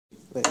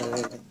Wait.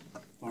 Don't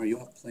worry, you'll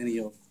have plenty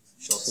of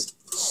shots.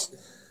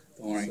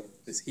 Don't worry,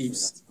 there's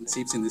heaps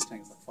in this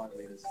tank. It's like 5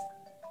 liters.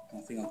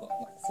 And I think I've got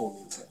like 4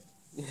 liters left.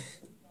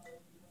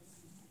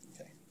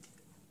 Okay.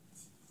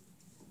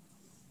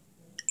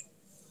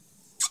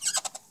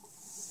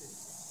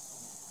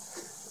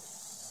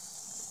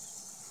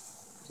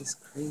 It's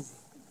crazy.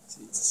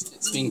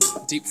 It's being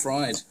deep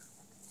fried.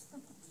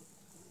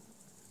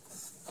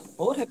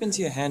 What would happen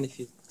to your hand if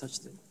you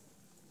touched it?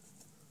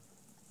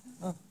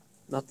 Oh,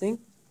 nothing?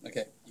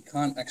 Okay, you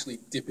can't actually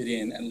dip it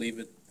in and leave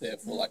it there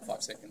for like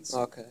 5 seconds.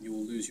 Okay. You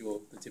will lose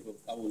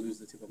I will lose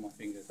the tip of my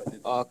finger if I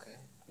did that. Okay.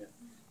 Yeah.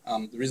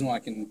 The reason why I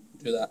can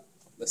do that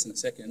less than a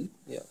second,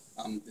 Yeah.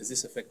 There's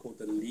this effect called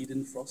the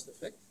Leidenfrost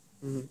effect.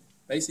 Mm-hmm.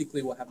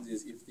 Basically what happens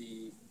is if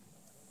the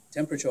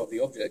temperature of the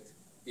object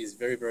is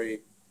very,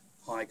 very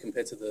high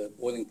compared to the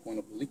boiling point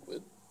of the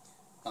liquid,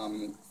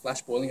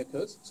 flash boiling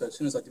occurs. So as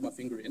soon as I dip my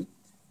finger in,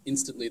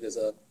 instantly there's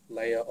a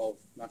layer of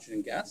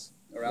nitrogen gas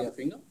around the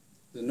finger.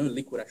 There's no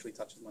liquid actually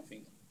touches my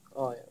finger.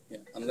 Oh, yeah. Yeah,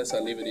 unless I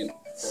leave it in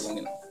for long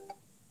enough.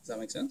 Does that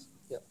make sense?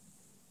 Yeah.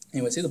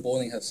 Anyway, see the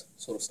boiling has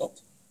sort of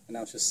stopped, and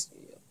now it's just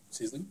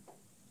sizzling.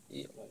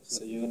 Yeah.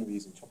 So you're going to be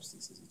using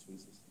chopsticks as your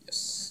tweezers?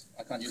 Yes.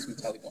 I can't use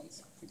metallic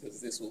ones because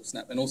this will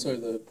snap. And also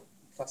the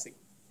plastic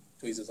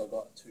tweezers I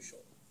got are too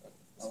short.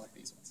 I like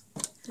these ones.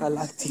 I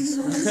like these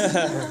ones.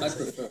 I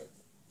prefer.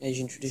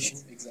 Asian tradition.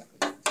 Exactly.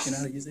 Do you know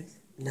how to use these?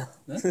 No.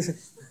 No?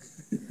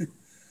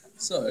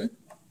 So,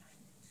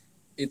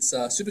 it's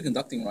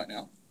superconducting right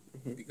now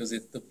because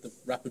the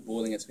rapid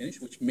boiling has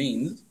finished, which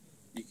means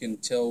you can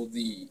tell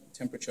the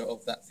temperature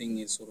of that thing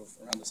is sort of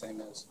around the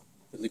same as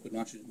the liquid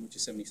nitrogen, which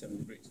is 77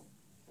 degrees.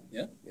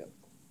 Yeah? Yeah.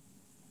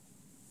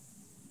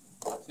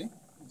 See?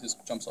 It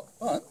just jumps off.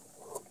 But,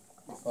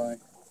 if I...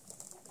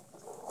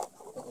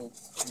 Uh-oh,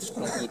 it's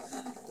not good.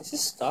 This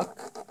is stuck.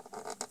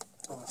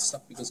 Oh, it's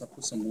stuck because I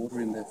put some water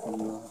in there from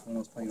when I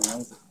was playing around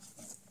with it.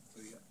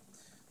 There we go.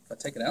 If I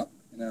take it out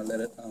and I let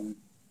it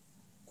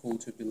cool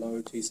to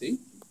below TC,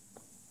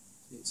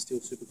 it's still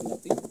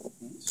superconducting,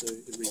 right? So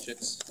it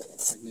rejects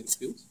magnetic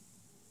fields.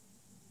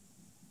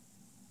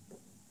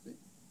 See?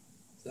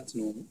 So that's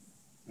normal,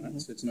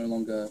 right? So it's no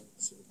longer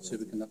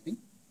superconducting.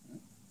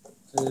 Right?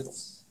 So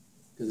it's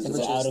Because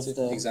temperature out of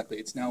the... exactly,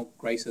 it's now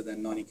greater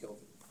than 90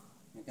 Kelvin.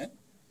 Okay.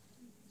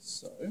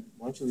 So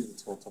why don't you leave the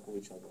two on top of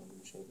each other and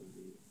then show them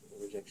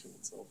the rejection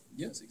itself?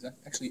 yes,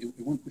 exactly. Actually,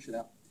 it won't push it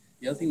out.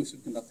 The other thing with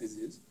superconductors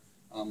is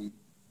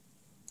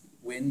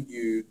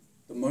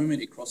the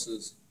moment it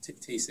crosses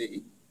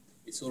TC,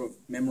 it sort of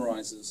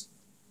memorizes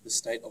the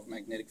state of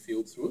magnetic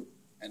field through it,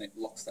 and it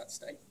locks that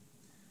state.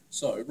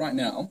 So right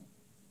now,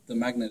 the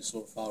magnet is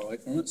sort of far away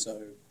from it,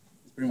 so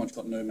it's pretty much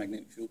got no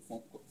magnetic field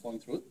flowing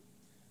through it.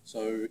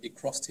 So it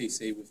crossed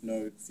TC with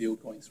no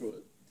field going through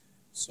it.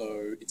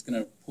 So it's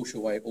going to push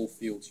away all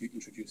fields you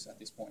introduce at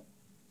this point.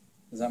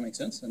 Does that make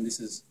sense? And this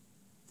is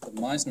the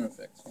Meissner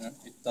effect. You know,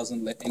 it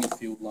doesn't let any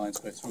field lines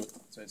go through it,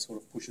 so it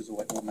sort of pushes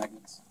away all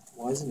magnets.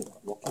 Why isn't it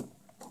locking?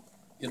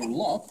 It'll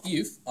lock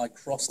if I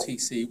cross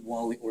TC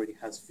while it already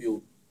has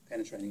field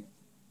penetrating it.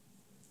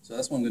 So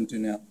that's what I'm going to do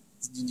now.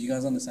 Did you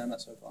guys understand that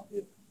so far?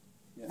 Yeah.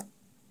 Yeah?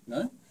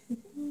 No?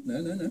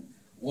 No.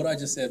 What I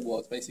just said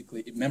was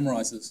basically it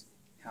memorizes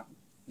how,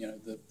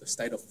 the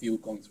state of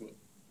field going through it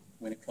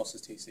when it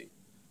crosses TC.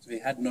 So if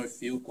it had no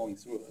field going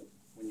through it,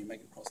 when you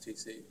make it cross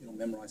TC, it'll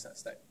memorize that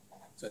state.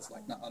 So it's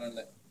like, no, I don't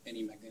let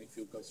any magnetic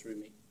field go through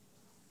me.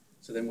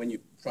 So then when you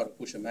try to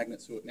push a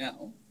magnet through it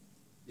now,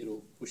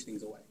 it'll push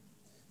things away.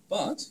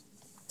 But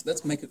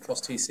let's make it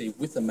cross TC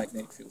with a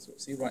magnetic field through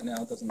it. See, right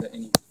now it doesn't let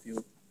any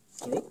field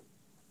through it.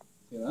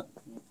 See that?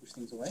 I'm going to push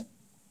things away.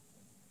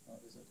 Oh,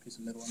 there's a piece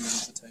of metal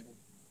underneath the table.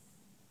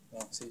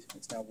 Oh, see,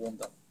 it's now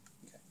warmed up.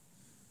 Okay.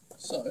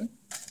 So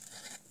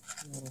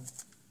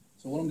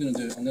what I'm going to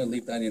do, I'm going to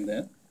leave that in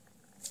there.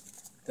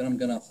 Then I'm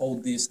going to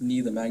hold this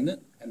near the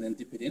magnet and then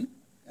dip it in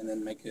and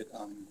then make it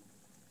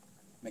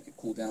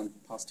cool down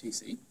past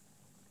TC.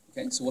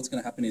 Okay, so what's going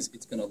to happen is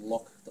it's going to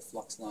lock the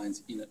flux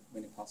lines in it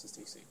when it passes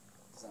TC.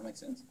 Does that make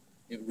sense?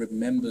 It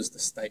remembers the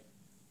state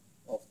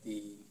of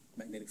the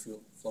magnetic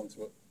field flowing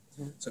through it.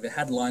 Mm-hmm. So if it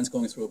had lines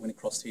going through it when it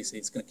crossed TC,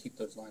 it's going to keep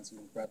those lines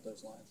and grab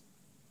those lines.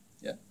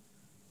 Yeah?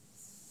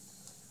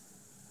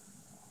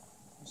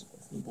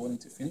 From boiling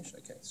to finish.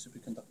 Okay,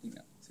 superconducting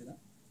now. See that?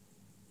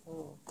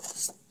 Oh.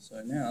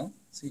 So now,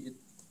 see,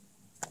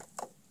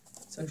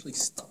 it's actually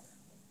stuck.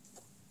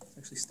 It's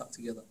actually stuck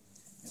together.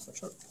 If I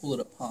try to pull it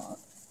apart,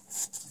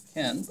 I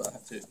can, but I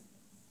have to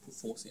put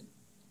force in.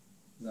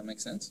 Does that make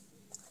sense?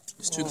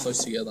 It's too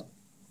close together.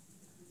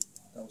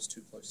 That was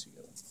too close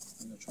together.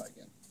 I'm going to try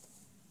again.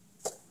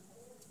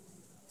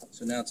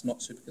 So now it's not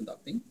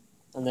superconducting.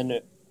 And then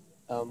it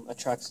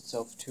attracts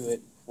itself to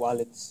it while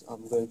it's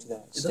going to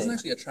that It doesn't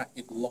actually attract,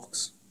 it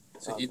locks.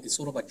 So it's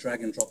sort of like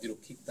drag and drop. It'll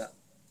keep that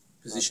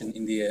position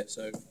in the air.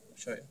 So I'll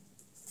show you.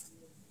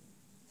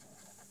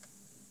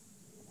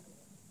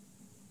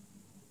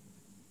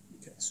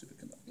 Okay,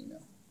 superconducting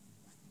now.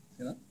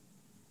 See that?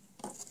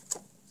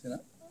 See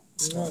that?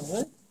 No,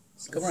 what?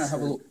 Come around,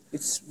 have a look.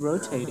 It's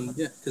rotating.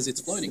 Yeah, because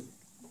it's floating.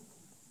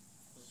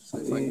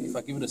 So if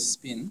I give it a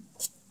spin,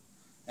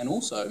 and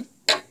also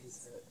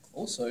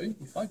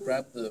if I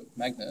grab the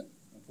magnet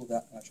and pull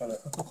that and I try to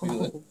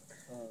feel it,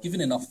 give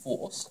it enough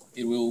force,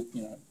 it will,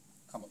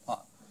 come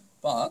apart.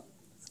 But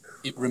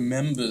it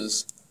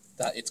remembers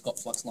that it's got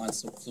flux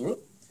lines through it.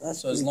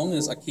 So as long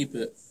as I keep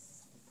it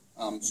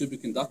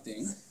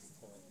superconducting,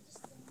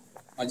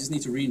 I just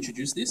need to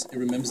reintroduce this. It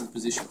remembers the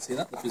position. See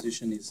that? The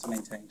position is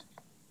maintained.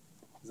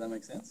 Does that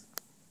make sense?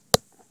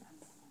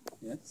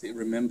 Yeah. See, it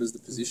remembers the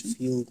position.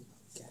 Field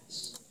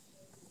gas.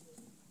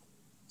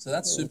 So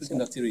that's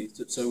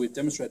superconductivity. So we've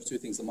demonstrated two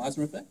things: the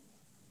Meissner effect,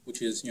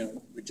 which is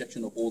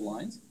rejection of all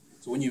lines.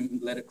 So when you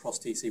let it cross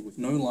TC with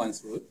no lines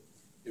through it,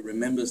 it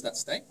remembers that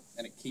state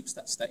and it keeps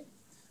that state.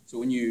 So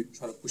when you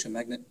try to push a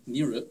magnet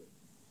near it,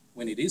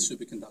 when it is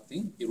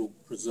superconducting, it will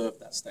preserve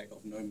that state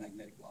of no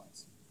magnetic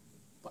lines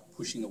by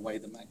pushing away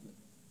the magnet.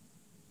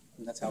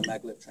 And that's how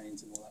maglev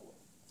trains and all that work.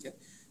 Okay?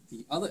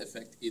 The other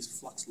effect is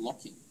flux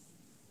locking,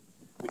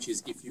 which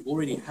is if you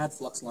already had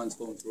flux lines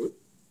going through it,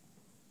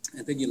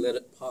 and then you let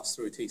it pass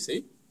through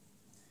TC,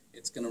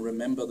 it's going to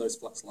remember those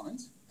flux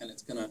lines, and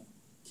it's going to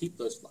keep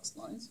those flux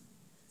lines,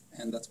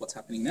 and that's what's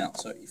happening now.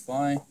 So if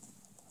I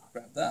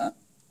grab that,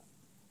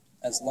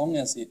 as long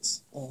as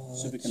it's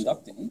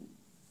superconducting,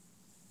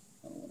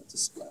 I don't want it to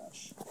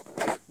splash,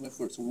 wait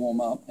for it to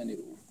warm up, and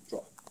it'll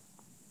drop.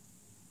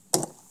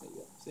 There you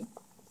go, see?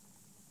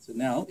 So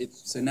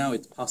now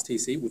it's past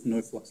TC with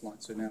no flux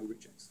lines, so now it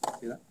rejects.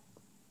 See that?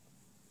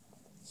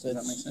 Does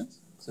that make sense?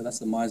 So that's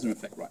the Meissner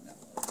effect right now.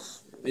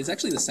 But it's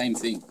actually the same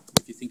thing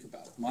if you think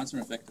about it.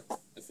 Meissner effect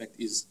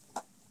is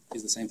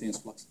the same thing as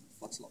flux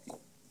locking.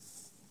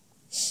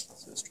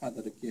 So let's try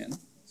that again.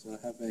 So I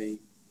have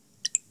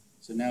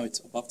so now it's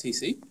above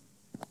TC.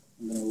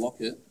 I'm going to lock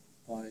it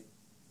by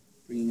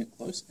bringing it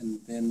close, and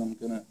then I'm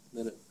going to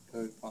let it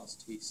go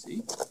past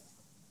TC.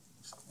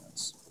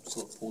 It's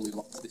sort of poorly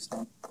locked this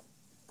time.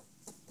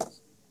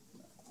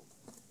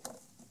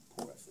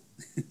 Poor effort.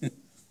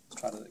 Let's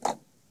try that again.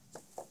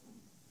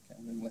 Okay,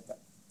 I'm going to let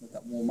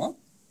that warm up.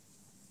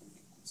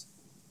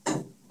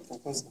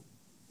 Let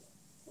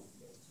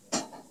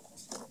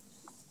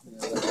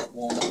that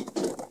warm up.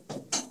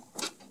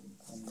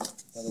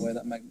 By the way,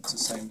 that magnet's the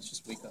same, it's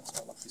just weaker,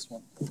 so I like this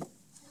one.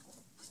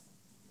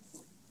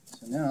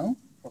 So now,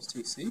 cross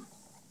TC, and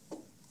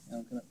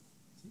I'm going to,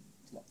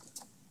 it's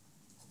locked.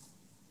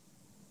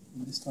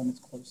 And this time it's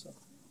closer.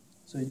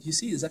 So do you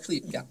see there's actually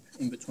a gap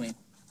in between?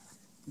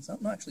 It's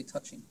not actually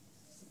touching.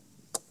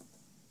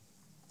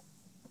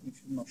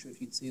 I'm not sure if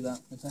you can see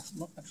that. It's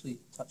not actually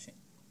touching.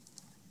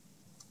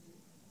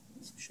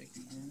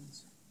 Shaking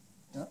hands.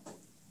 Yeah.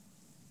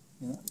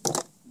 Yeah.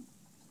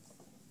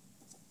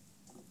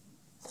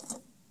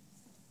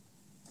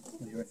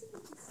 What do you reckon?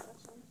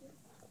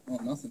 Oh,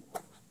 nothing.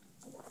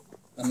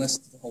 Unless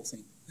the whole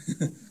thing.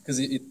 Because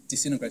it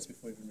disintegrates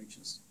before it even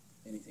reaches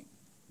anything.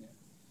 Yeah.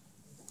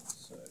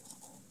 So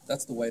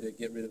that's the way to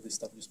get rid of this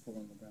stuff, just pour it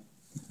on the ground.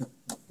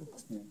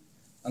 Yeah.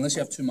 Unless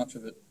you have too much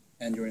of it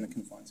and you're in a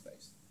confined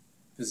space.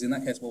 Because in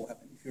that case, what will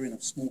happen? If you're in a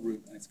small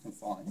room and it's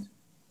confined,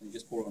 and you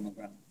just pour it on the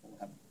ground, what will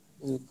happen?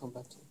 It will come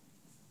back to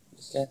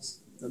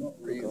gas. Not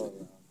really.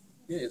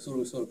 Yeah, it sort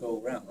of go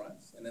around, right?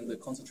 And then the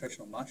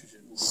concentration of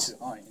nitrogen will be too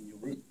high in your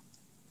room.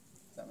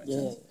 Does that make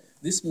sense?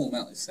 This small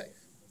amount is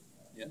safe.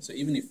 Yeah. So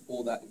even if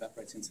all that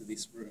evaporates into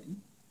this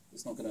room,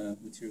 it's not going to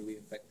materially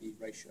affect the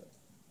ratio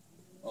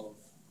of.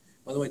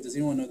 By the way, does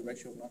anyone know the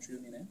ratio of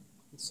nitrogen in air?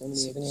 It's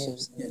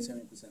 70%. Yeah,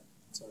 70%.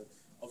 So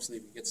obviously,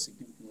 if it gets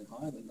significantly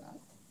higher than that,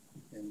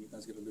 then you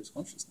guys get to lose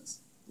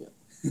consciousness. Yeah.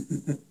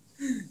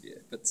 Yeah,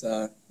 but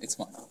it's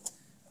fine.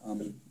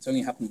 It's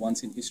only happened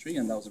once in history,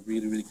 and that was a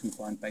really, really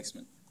confined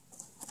basement.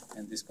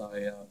 And this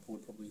guy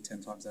poured probably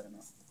 10 times that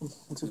amount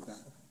to the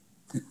ground.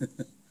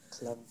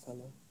 Clever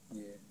fellow.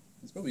 Yeah,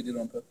 he's probably did it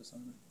on purpose, I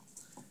don't know.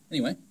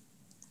 Anyway,